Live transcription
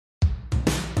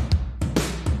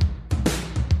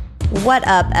What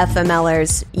up,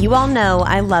 FMLers? You all know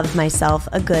I love myself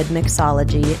a good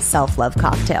mixology self-love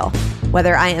cocktail.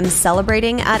 Whether I am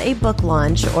celebrating at a book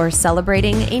launch or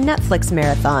celebrating a Netflix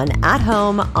marathon at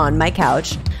home on my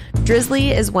couch,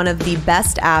 Drizzly is one of the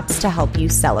best apps to help you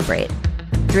celebrate.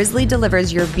 Drizzly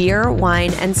delivers your beer,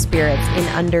 wine, and spirits in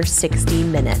under 60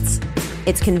 minutes.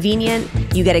 It's convenient,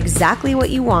 you get exactly what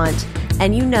you want,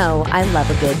 and you know I love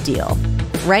a good deal.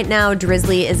 Right now,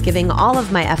 Drizzly is giving all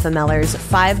of my FMLers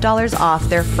 $5 off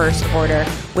their first order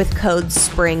with code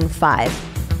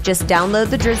SPRING5. Just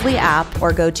download the Drizzly app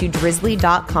or go to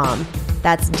drizzly.com.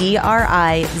 That's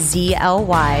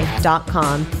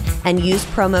DRIZLY.com and use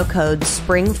promo code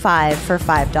SPRING5 for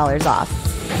 $5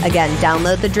 off. Again,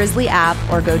 download the Drizzly app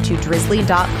or go to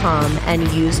drizzly.com and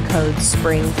use code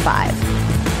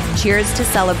SPRING5. Cheers to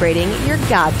celebrating your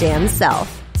goddamn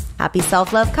self. Happy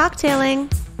self-love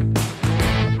cocktailing.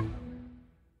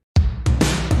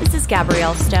 This is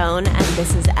Gabrielle Stone, and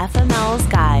this is FML's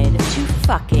Guide to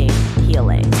Fucking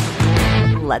Healing.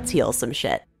 Let's heal some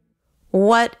shit.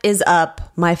 What is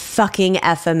up, my fucking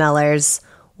FMLers?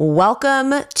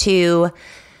 Welcome to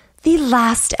the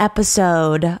last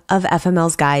episode of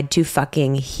FML's Guide to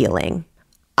Fucking Healing.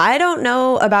 I don't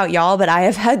know about y'all, but I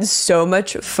have had so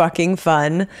much fucking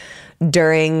fun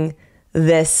during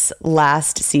this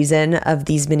last season of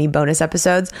these mini bonus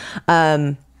episodes.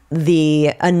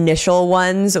 The initial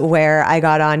ones where I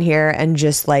got on here and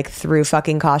just like threw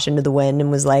fucking caution to the wind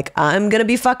and was like, I'm gonna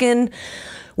be fucking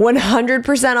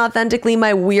 100% authentically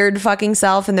my weird fucking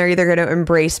self, and they're either gonna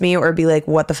embrace me or be like,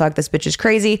 what the fuck, this bitch is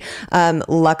crazy.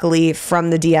 Luckily, from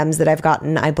the DMs that I've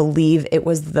gotten, I believe it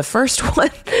was the first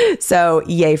one, so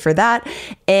yay for that.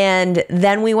 And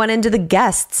then we went into the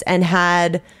guests and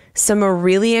had some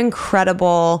really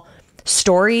incredible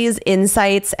stories,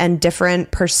 insights, and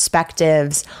different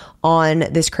perspectives on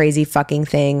this crazy fucking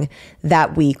thing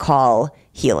that we call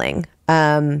healing.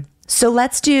 So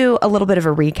let's do a little bit of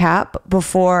a recap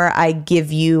before I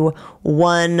give you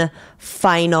one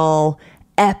final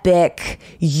epic,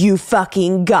 you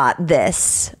fucking got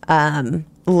this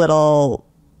little,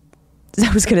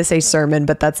 I was going to say sermon,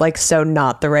 but that's like so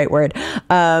not the right word.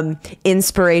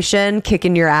 Inspiration,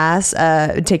 kicking your ass,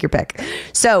 take your pick.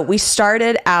 So we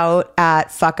started out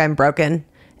at fuck, I'm broken.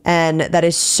 And that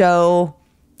is so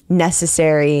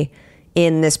necessary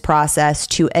in this process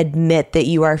to admit that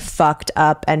you are fucked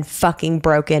up and fucking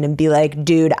broken and be like,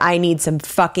 dude, I need some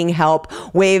fucking help.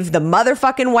 Wave the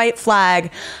motherfucking white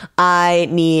flag. I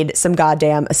need some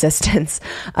goddamn assistance.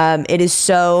 It is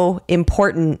so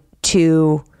important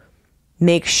to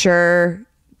make sure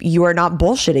you are not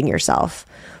bullshitting yourself.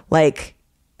 Like,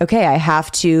 okay, I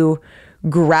have to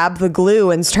grab the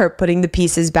glue and start putting the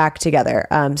pieces back together.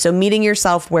 So meeting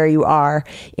yourself where you are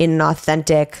in an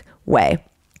authentic way.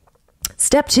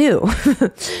 Step 2,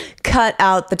 cut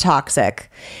out the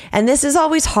toxic. And this is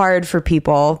always hard for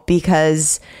people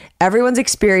because everyone's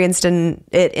experienced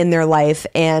it in their life.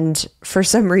 And for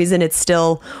some reason, it's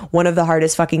still one of the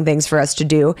hardest fucking things for us to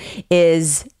do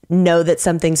is know that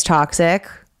something's toxic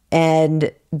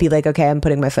and be like, okay, I'm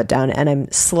putting my foot down and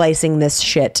I'm slicing this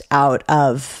shit out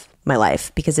of my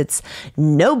life because it's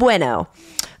no bueno.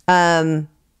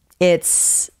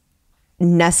 It's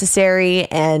necessary,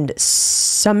 and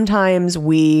sometimes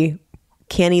we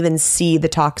can't even see the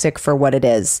toxic for what it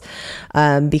is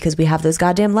because we have those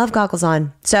goddamn love goggles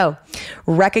on. So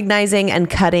recognizing and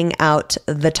cutting out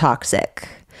the toxic.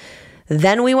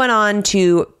 Then we went on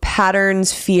to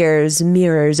patterns, fears,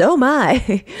 mirrors. Oh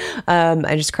my.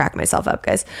 I just cracked myself up,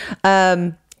 guys.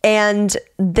 And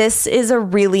this is a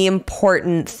really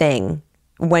important thing.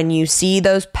 When you see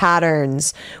those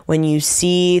patterns, when you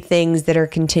see things that are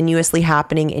continuously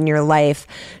happening in your life,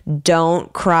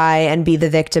 don't cry and be the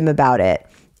victim about it.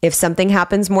 If something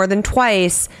happens more than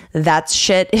twice, that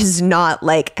shit is not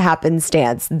like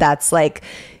happenstance. That's like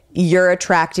you're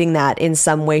attracting that in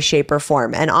some way, shape, or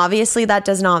form. And obviously that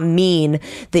does not mean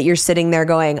that you're sitting there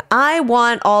going, I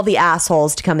want all the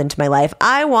assholes to come into my life.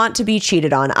 I want to be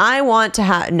cheated on. I want to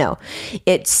have, no.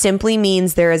 It simply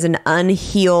means there is an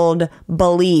unhealed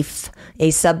belief,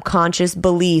 a subconscious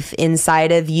belief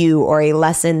inside of you, or a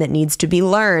lesson that needs to be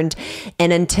learned.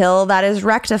 And until that is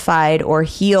rectified or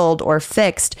healed or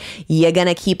fixed, you're going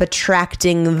to keep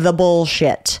attracting the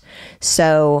bullshit.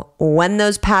 So when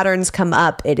those patterns come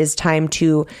up, it is time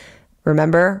to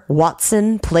remember,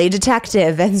 Watson, play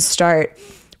detective, and start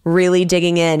really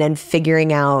digging in and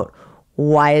figuring out,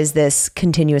 why is this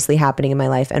continuously happening in my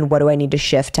life, and what do I need to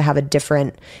shift to have a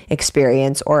different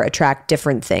experience or attract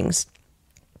different things.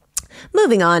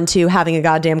 Moving on to having a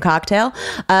goddamn cocktail.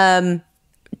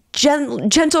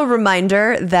 Gentle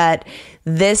reminder that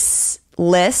this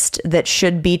list that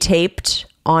should be taped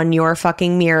on your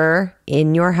fucking mirror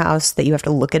in your house, that you have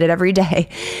to look at it every day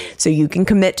so you can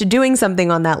commit to doing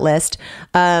something on that list,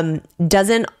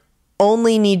 doesn't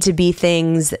only need to be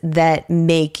things that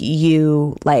make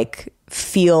you like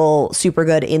feel super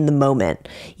good in the moment.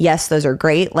 Yes, those are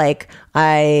great. Like,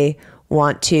 I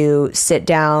want to sit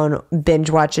down, binge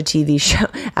watch a TV show.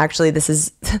 Actually, this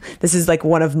is like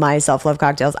one of my self-love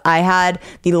cocktails. I had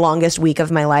the longest week of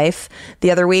my life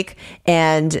the other week,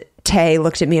 and Tay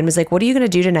looked at me and was like, what are you going to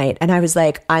do tonight? And I was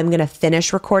like, I'm going to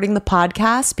finish recording the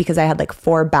podcast, because I had like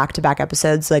 4 back-to-back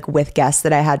episodes like with guests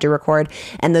that I had to record,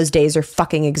 and those days are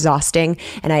fucking exhausting,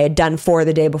 and I had done 4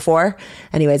 the day before.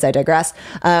 Anyways, I digress.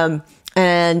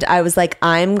 And I was like,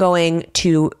 I'm going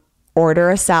to order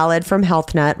a salad from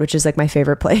Health Nut, which is like my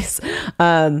favorite place.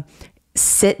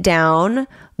 Sit down,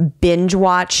 binge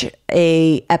watch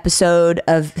a episode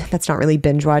of, that's not really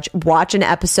binge watch an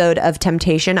episode of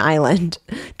Temptation Island,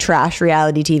 trash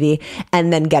reality TV,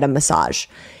 and then get a massage.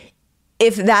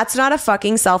 If that's not a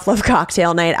fucking self-love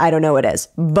cocktail night, I don't know what is.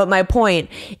 But my point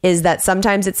is that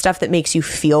sometimes it's stuff that makes you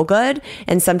feel good,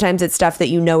 and sometimes it's stuff that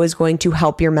you know is going to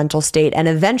help your mental state and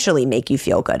eventually make you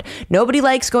feel good. Nobody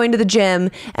likes going to the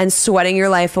gym and sweating your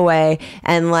life away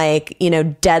and like, you know,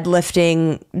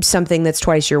 deadlifting something that's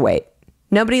twice your weight.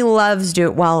 Nobody loves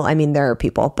well, I mean, there are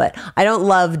people, but I don't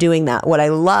love doing that. What I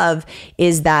love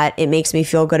is that it makes me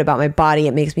feel good about my body.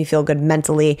 It makes me feel good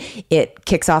mentally. It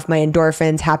kicks off my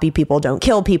endorphins. Happy people don't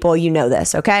kill people. You know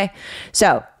this, okay?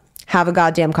 So have a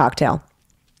goddamn cocktail.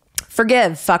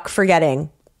 Forgive, fuck forgetting.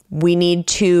 We need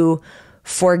to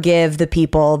forgive the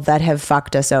people that have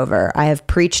fucked us over. I have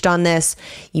preached on this.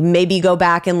 You maybe go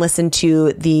back and listen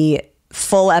to the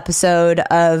full episode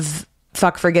of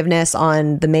Fuck Forgiveness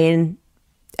on the main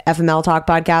FML Talk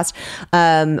podcast,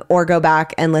 or go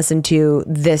back and listen to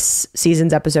this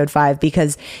season's episode 5,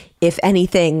 because if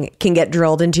anything can get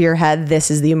drilled into your head,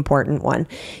 this is the important one.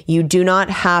 You do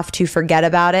not have to forget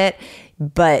about it,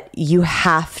 but you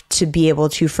have to be able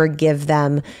to forgive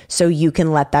them so you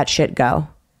can let that shit go.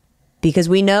 Because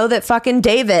we know that fucking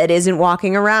David isn't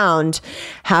walking around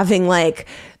having like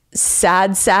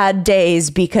sad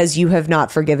days because you have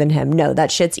not forgiven him. No,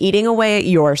 that shit's eating away at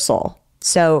your soul.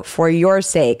 So for your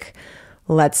sake,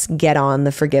 let's get on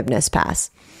the forgiveness path.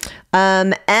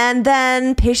 And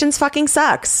then patience fucking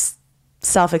sucks.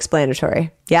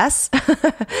 Self-explanatory. Yes.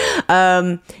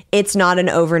 It's not an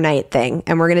overnight thing.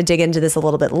 And we're going to dig into this a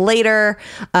little bit later.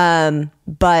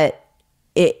 But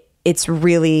it's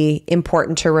really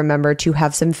important to remember to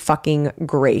have some fucking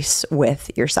grace with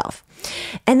yourself.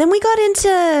 And then we got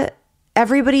into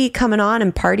everybody coming on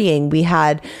and partying. We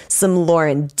had some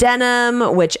Lauren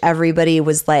Denham, which everybody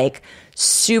was like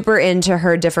super into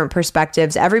her different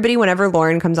perspectives. Everybody, whenever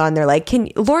Lauren comes on, they're like,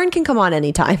 Lauren can come on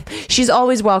anytime. She's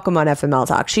always welcome on FML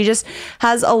Talk. She just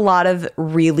has a lot of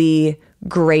really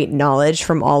great knowledge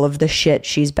from all of the shit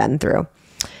she's been through.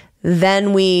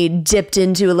 Then we dipped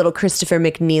into a little Christopher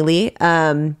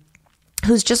McNeely,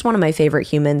 who's just one of my favorite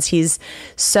humans. He's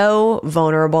so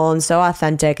vulnerable and so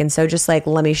authentic and so just like,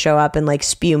 let me show up and like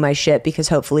spew my shit because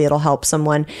hopefully it'll help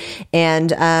someone.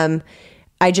 And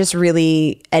I just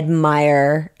really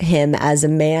admire him as a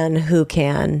man who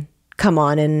can come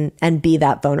on and be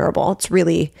that vulnerable. It's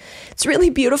really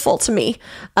beautiful to me.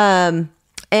 And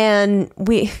then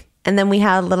we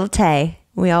had little Tay.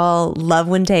 We all love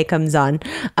when Tay comes on.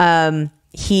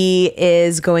 He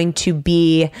is going to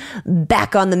be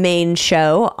back on the main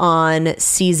show on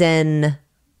season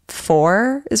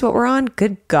 4 is what we're on.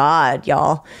 Good God,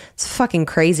 y'all. It's fucking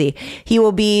crazy. He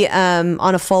will be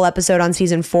on a full episode on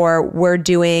season 4. We're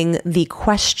doing the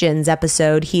questions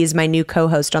episode. He is my new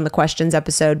co-host on the questions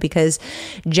episode because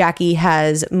Jackie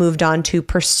has moved on to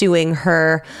pursuing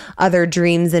her other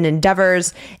dreams and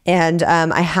endeavors. And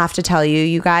I have to tell you,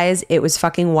 you guys, it was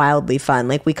fucking wildly fun.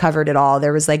 Like, we covered it all.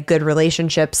 There was like good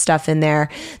relationship stuff in there.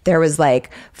 There was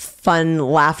like fun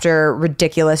laughter,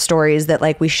 ridiculous stories that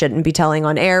like we shouldn't be telling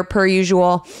on air per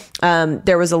usual.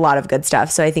 There was a lot of good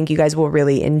stuff. So I think you guys will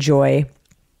really enjoy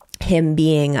him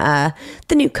being the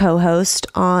new co-host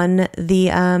on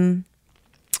the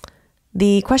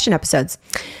question episodes.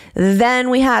 Then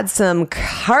we had some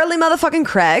Carly motherfucking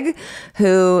Craig,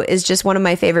 who is just one of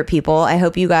my favorite people. I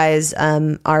hope you guys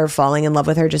are falling in love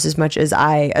with her just as much as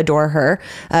I adore her,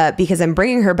 because I'm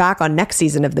bringing her back on next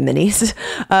season of the minis.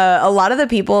 A lot of the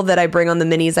people that I bring on the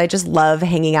minis, I just love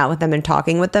hanging out with them and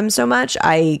talking with them so much.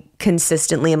 I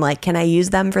consistently am like, can I use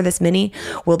them for this mini?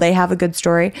 Will they have a good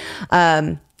story?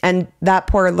 And that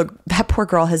poor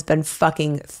girl has been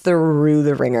fucking through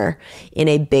the ringer in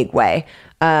a big way.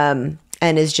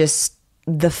 And is just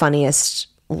the funniest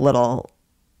little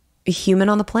human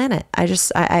on the planet.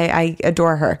 I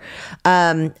adore her.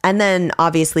 And then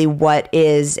obviously, what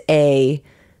is a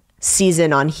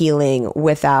season on healing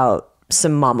without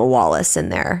some Mama Wallace in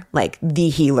there, like the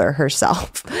healer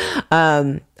herself,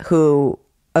 who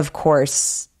of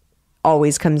course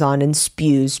always comes on and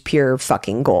spews pure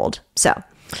fucking gold. So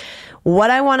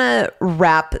what I want to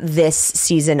wrap this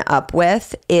season up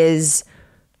with is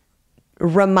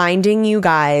reminding you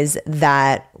guys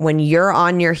that when you're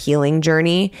on your healing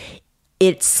journey,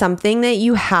 it's something that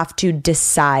you have to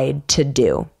decide to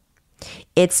do.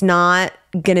 It's not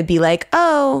going to be like,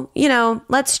 oh,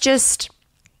 let's just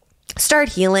start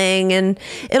healing and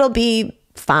it'll be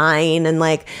fine. And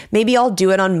like, maybe I'll do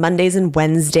it on Mondays and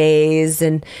Wednesdays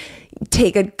and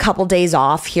take a couple days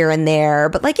off here and there.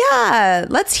 But like, yeah,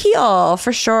 let's heal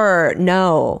for sure.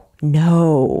 No.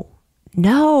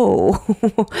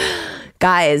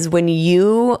 Guys, when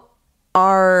you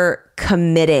are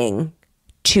committing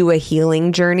to a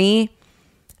healing journey,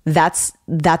 that's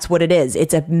what it is.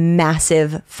 It's a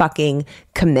massive fucking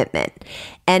commitment.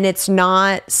 And it's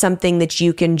not something that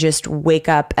you can just wake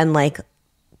up and like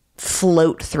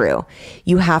float through.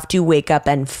 You have to wake up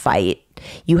and fight.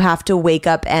 You have to wake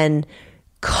up and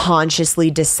consciously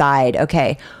decide,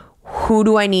 okay, who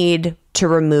do I need to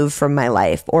remove from my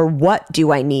life? Or what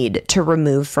do I need to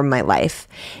remove from my life?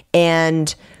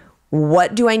 And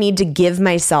what do I need to give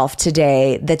myself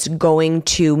today that's going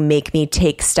to make me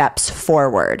take steps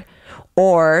forward?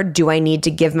 Or do I need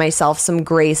to give myself some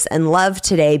grace and love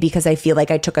today because I feel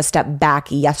like I took a step back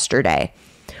yesterday?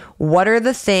 What are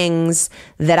the things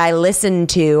that I listened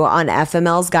to on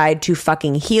FML's Guide to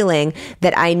Fucking Healing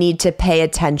that I need to pay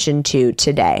attention to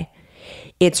today?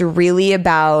 It's really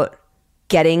about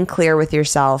getting clear with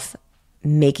yourself,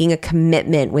 making a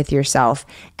commitment with yourself,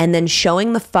 and then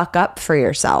showing the fuck up for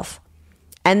yourself.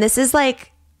 And this is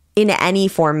like in any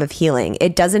form of healing.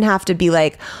 It doesn't have to be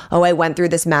like, oh, I went through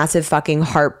this massive fucking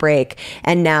heartbreak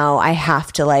and now I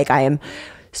have to I am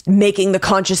making the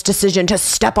conscious decision to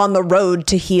step on the road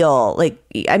to heal. Like,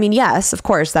 I mean, yes, of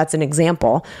course, that's an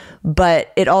example,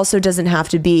 but it also doesn't have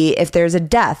to be if there's a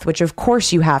death, which of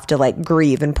course you have to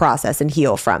grieve and process and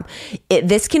heal from.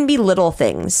 This can be little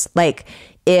things. Like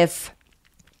if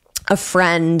a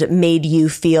friend made you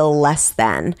feel less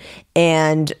than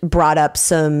and brought up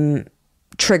some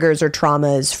triggers or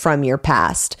traumas from your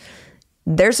past,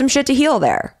 there's some shit to heal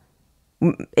there.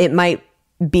 It might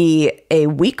be a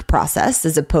week process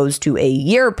as opposed to a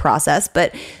year process,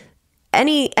 but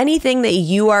anything that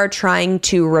you are trying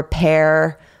to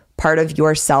repair part of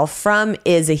yourself from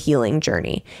is a healing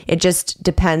journey. It just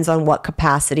depends on what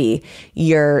capacity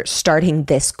you're starting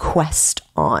this quest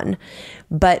on.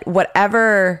 But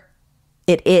whatever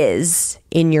it is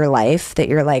in your life that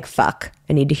you're like, fuck,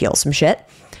 I need to heal some shit,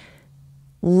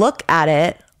 look at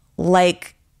it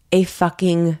like a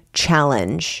fucking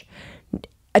challenge.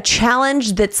 A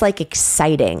challenge that's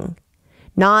exciting,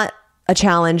 not a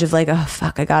challenge of oh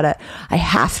fuck, I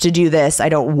have to do this. I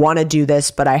don't want to do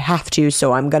this, but I have to,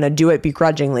 so I'm going to do it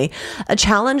begrudgingly. A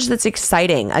challenge that's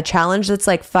exciting, a challenge that's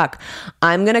fuck,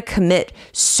 I'm going to commit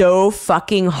so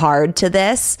fucking hard to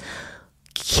this.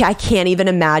 I can't even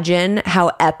imagine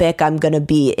how epic I'm going to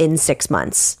be in 6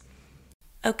 months.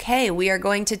 Okay, we are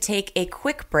going to take a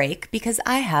quick break because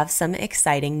I have some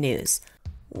exciting news.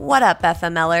 What up,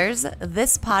 FMLers?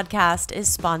 This podcast is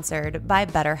sponsored by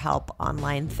BetterHelp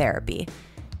Online Therapy.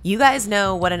 You guys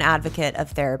know what an advocate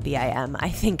of therapy I am. I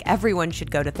think everyone should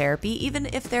go to therapy, even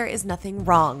if there is nothing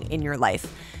wrong in your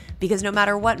life. Because no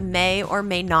matter what may or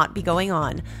may not be going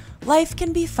on, life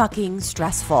can be fucking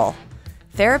stressful.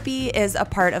 Therapy is a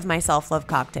part of my self-love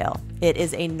cocktail. It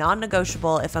is a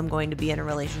non-negotiable if I'm going to be in a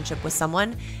relationship with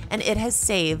someone, and it has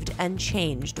saved and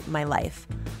changed my life.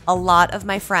 A lot of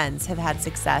my friends have had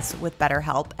success with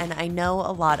BetterHelp, and I know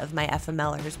a lot of my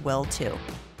FMLers will too.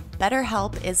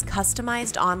 BetterHelp is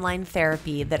customized online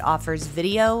therapy that offers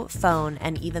video, phone,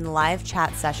 and even live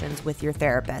chat sessions with your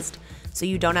therapist, so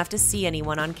you don't have to see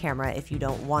anyone on camera if you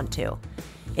don't want to.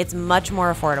 It's much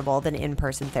more affordable than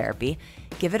in-person therapy.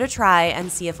 Give it a try and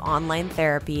see if online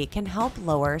therapy can help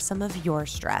lower some of your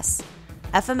stress.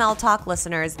 FML Talk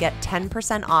listeners get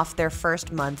 10% off their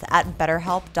first month at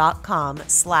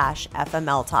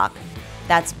betterhelp.com/FML Talk.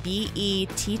 That's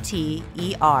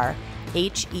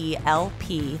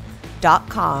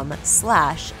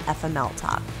BETTERHELP.com/FML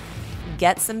Talk.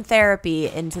 Get some therapy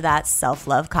into that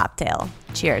self-love cocktail.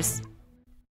 Cheers.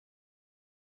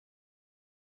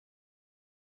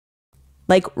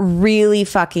 Really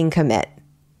fucking commit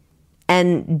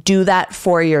and do that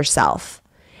for yourself.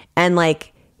 And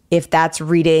if that's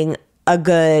reading a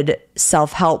good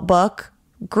self-help book,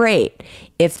 great.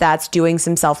 If that's doing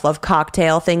some self-love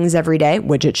cocktail things every day,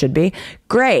 which it should be,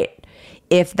 great.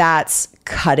 If that's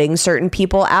cutting certain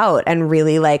people out and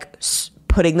really like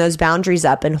putting those boundaries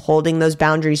up and holding those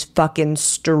boundaries fucking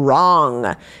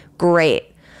strong, great.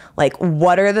 Like,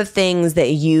 what are the things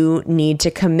that you need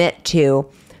to commit to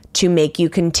make you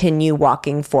continue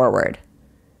walking forward?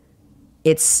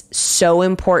 It's so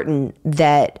important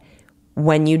that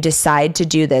when you decide to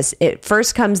do this, it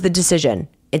first comes the decision.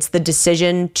 It's the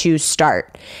decision to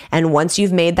start. And once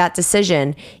you've made that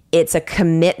decision, it's a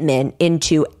commitment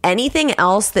into anything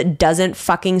else that doesn't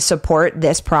fucking support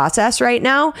this process right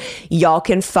now. Y'all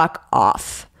can fuck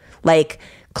off. Like,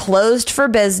 closed for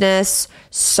business.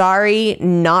 Sorry,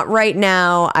 not right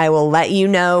now. I will let you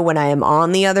know when I am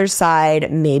on the other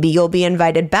side. Maybe you'll be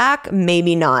invited back,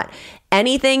 maybe not.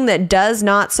 Anything that does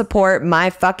not support my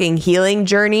fucking healing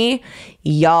journey,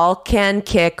 y'all can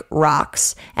kick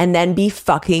rocks and then be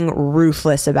fucking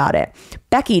ruthless about it.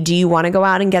 Becky, do you want to go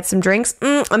out and get some drinks?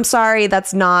 I'm sorry,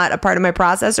 that's not a part of my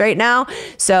process right now.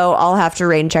 So I'll have to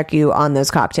rain check you on those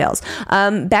cocktails.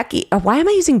 Becky, why am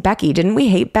I using Becky? Didn't we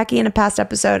hate Becky in a past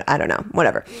episode? I don't know,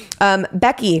 whatever.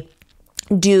 Becky,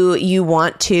 do you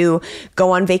want to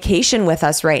go on vacation with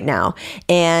us right now?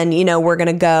 And, you know, we're going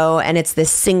to go and it's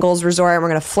this singles resort and we're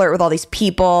going to flirt with all these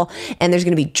people and there's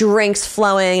going to be drinks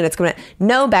flowing and it's going to,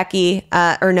 no, Becky,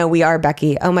 or no, we are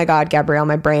Becky. Oh my God, Gabrielle,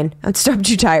 my brain. I'm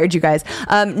too tired, you guys.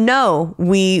 No,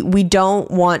 we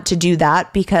don't want to do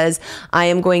that because I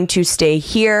am going to stay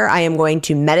here. I am going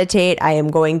to meditate. I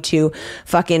am going to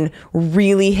fucking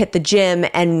really hit the gym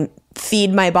and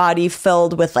feed my body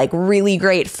filled with like really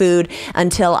great food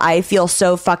until I feel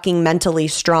so fucking mentally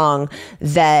strong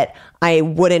that I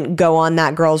wouldn't go on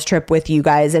that girls trip with you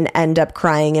guys and end up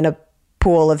crying in a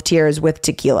pool of tears with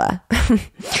tequila.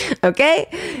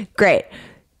 Okay, great.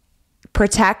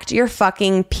 Protect your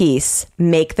fucking peace.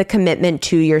 Make the commitment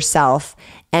to yourself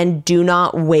and do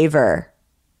not waver.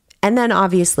 And then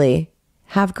obviously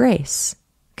have grace.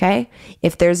 Okay.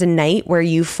 If there's a night where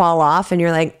you fall off and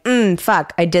you're like,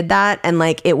 fuck, I did that. And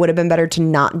like, it would have been better to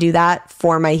not do that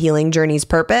for my healing journey's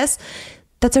purpose.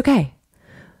 That's okay.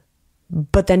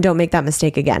 But then don't make that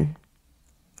mistake again.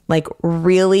 Like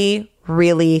really,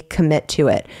 really commit to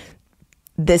it.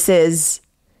 This is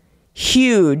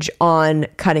huge on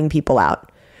cutting people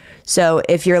out. So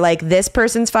if you're like, this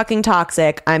person's fucking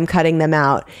toxic, I'm cutting them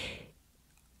out.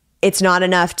 It's not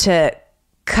enough to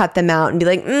cut them out and be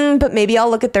like, but maybe I'll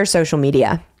look at their social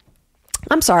media.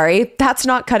 I'm sorry, that's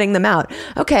not cutting them out.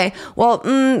 Okay, well,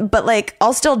 but like,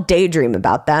 I'll still daydream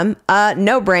about them.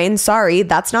 No, brain, sorry,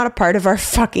 that's not a part of our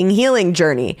fucking healing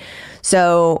journey.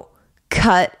 So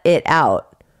cut it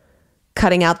out.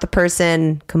 Cutting out the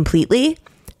person completely,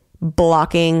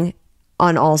 blocking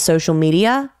on all social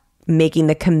media, making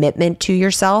the commitment to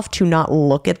yourself to not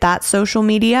look at that social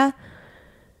media,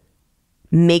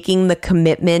 making the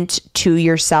commitment to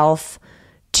yourself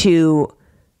to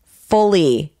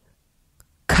fully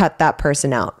cut that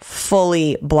person out,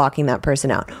 fully blocking that person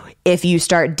out. If you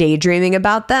start daydreaming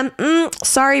about them,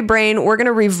 sorry, brain, we're going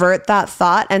to revert that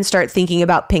thought and start thinking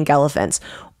about pink elephants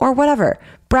or whatever.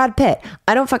 Brad Pitt,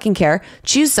 I don't fucking care.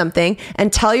 Choose something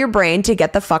and tell your brain to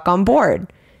get the fuck on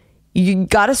board. You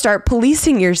got to start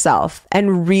policing yourself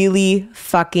and really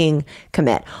fucking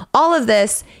commit. All of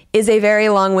this is a very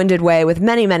long-winded way with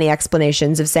many, many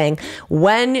explanations of saying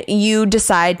when you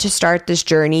decide to start this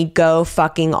journey, go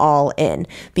fucking all in.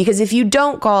 Because if you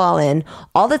don't go all in,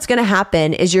 all that's going to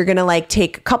happen is you're going to like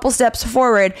take a couple steps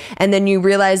forward and then you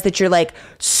realize that you're like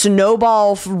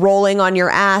snowball rolling on your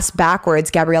ass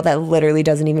backwards. Gabrielle, that literally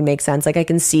doesn't even make sense. Like I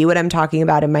can see what I'm talking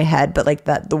about in my head, but like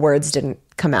that the words didn't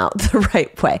come out the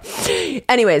right way.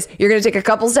 Anyways, you're going to take a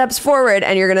couple steps forward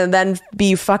and you're going to then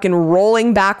be fucking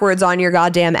rolling backwards on your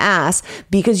goddamn ass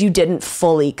because you didn't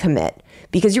fully commit.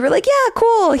 Because you were like, yeah,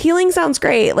 cool. Healing sounds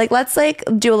great. Like, let's like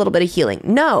do a little bit of healing.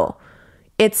 No,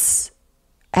 it's,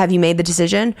 have you made the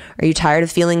decision? Are you tired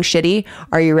of feeling shitty?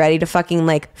 Are you ready to fucking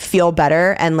like feel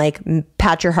better and like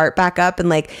pat your heart back up and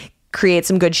like create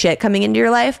some good shit coming into your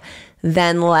life?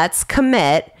 Then let's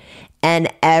commit.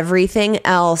 And everything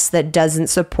else that doesn't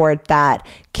support that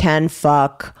can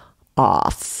fuck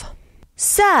off.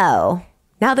 So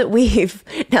now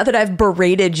that I've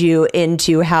berated you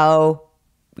into how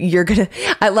you're gonna,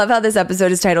 I love how this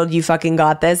episode is titled You Fucking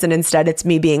Got This, and instead it's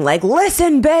me being like,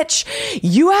 listen, bitch,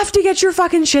 you have to get your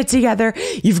fucking shit together.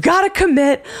 You've got to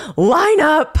commit, line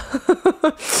up.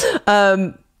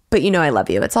 But you know I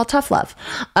love you. It's all tough love.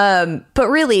 But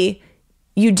really,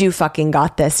 you do fucking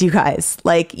got this, you guys.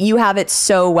 Like, you have it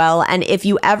so well. And if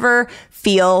you ever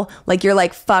feel like you're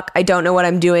like, fuck, I don't know what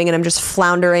I'm doing and I'm just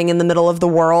floundering in the middle of the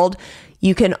world,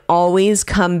 you can always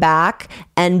come back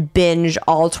and binge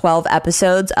all 12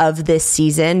 episodes of this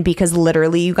season, because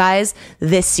literally, you guys,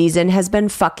 this season has been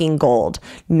fucking gold.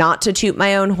 Not to toot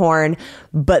my own horn,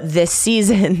 but this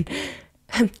season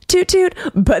toot toot,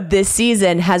 but this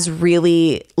season has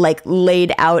really like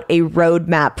laid out a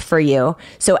roadmap for you.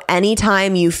 So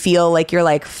anytime you feel like you're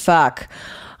like, fuck,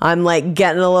 I'm like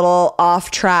getting a little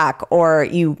off track, or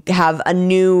you have a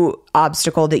new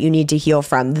obstacle that you need to heal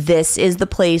from, this is the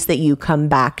place that you come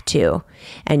back to,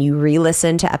 and you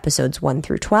re-listen to episodes 1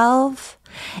 through 12.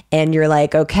 And you're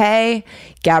like, okay,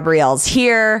 Gabrielle's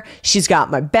here. She's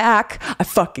got my back. I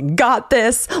fucking got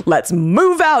this. Let's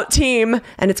move out, team.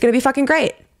 And it's going to be fucking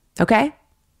great. Okay?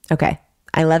 Okay.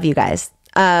 I love you guys.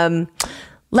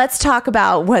 Let's talk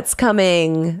about what's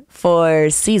coming for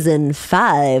season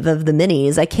 5 of the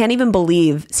minis. I can't even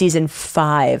believe season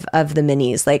 5 of the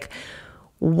minis. Like,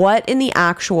 what in the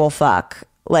actual fuck?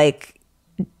 Like,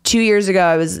 2 years ago,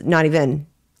 I was not even...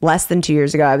 less than 2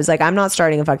 years ago, I was like, I'm not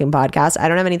starting a fucking podcast. I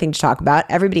don't have anything to talk about.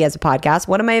 Everybody has a podcast.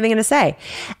 What am I even going to say?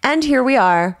 And here we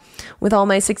are with all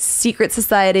my secret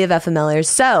society of FMLers.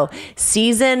 So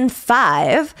season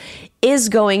 5 is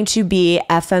going to be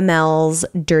FML's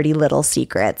Dirty Little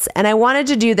Secrets. And I wanted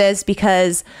to do this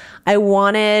because I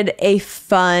wanted a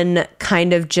fun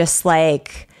kind of just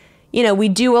like, you know, we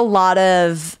do a lot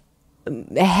of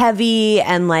heavy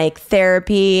and like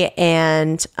therapy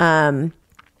and,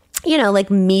 you know, like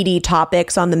meaty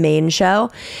topics on the main show.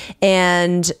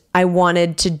 And I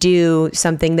wanted to do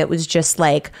something that was just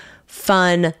like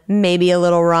fun, maybe a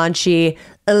little raunchy,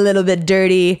 a little bit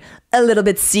dirty, a little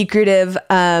bit secretive.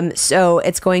 So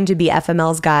it's going to be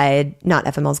FML's Guide, not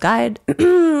FML's Guide,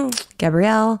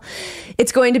 Gabrielle.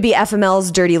 It's going to be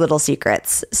FML's Dirty Little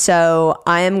Secrets. So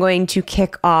I am going to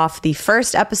kick off the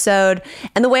first episode.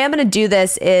 And the way I'm going to do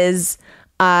this is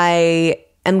I'm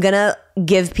going to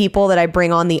give people that I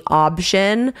bring on the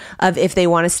option of if they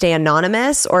want to stay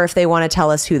anonymous or if they want to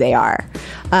tell us who they are.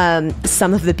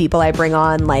 Some of the people I bring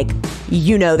on, like,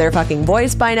 you know their fucking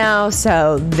voice by now,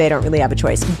 so they don't really have a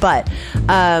choice. But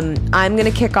I'm going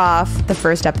to kick off the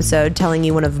first episode telling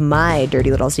you one of my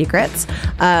dirty little secrets,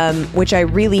 which I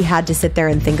really had to sit there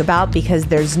and think about because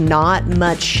there's not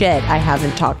much shit I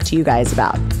haven't talked to you guys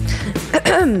about.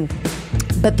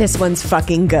 But this one's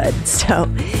fucking good. So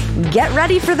get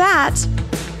ready for that.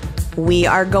 We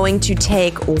are going to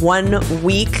take 1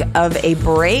 week of a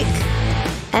break,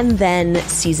 and then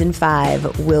season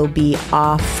 5 will be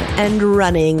off and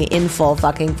running in full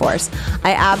fucking force.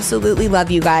 I absolutely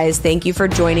love you guys. Thank you for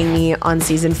joining me on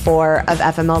season 4 of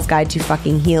FML's Guide to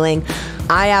Fucking Healing.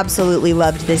 I absolutely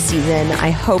loved this season. I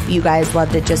hope you guys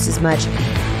loved it just as much.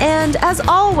 And as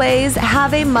always,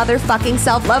 have a motherfucking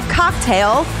self-love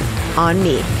cocktail on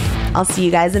me. I'll see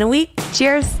you guys in a week.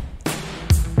 Cheers.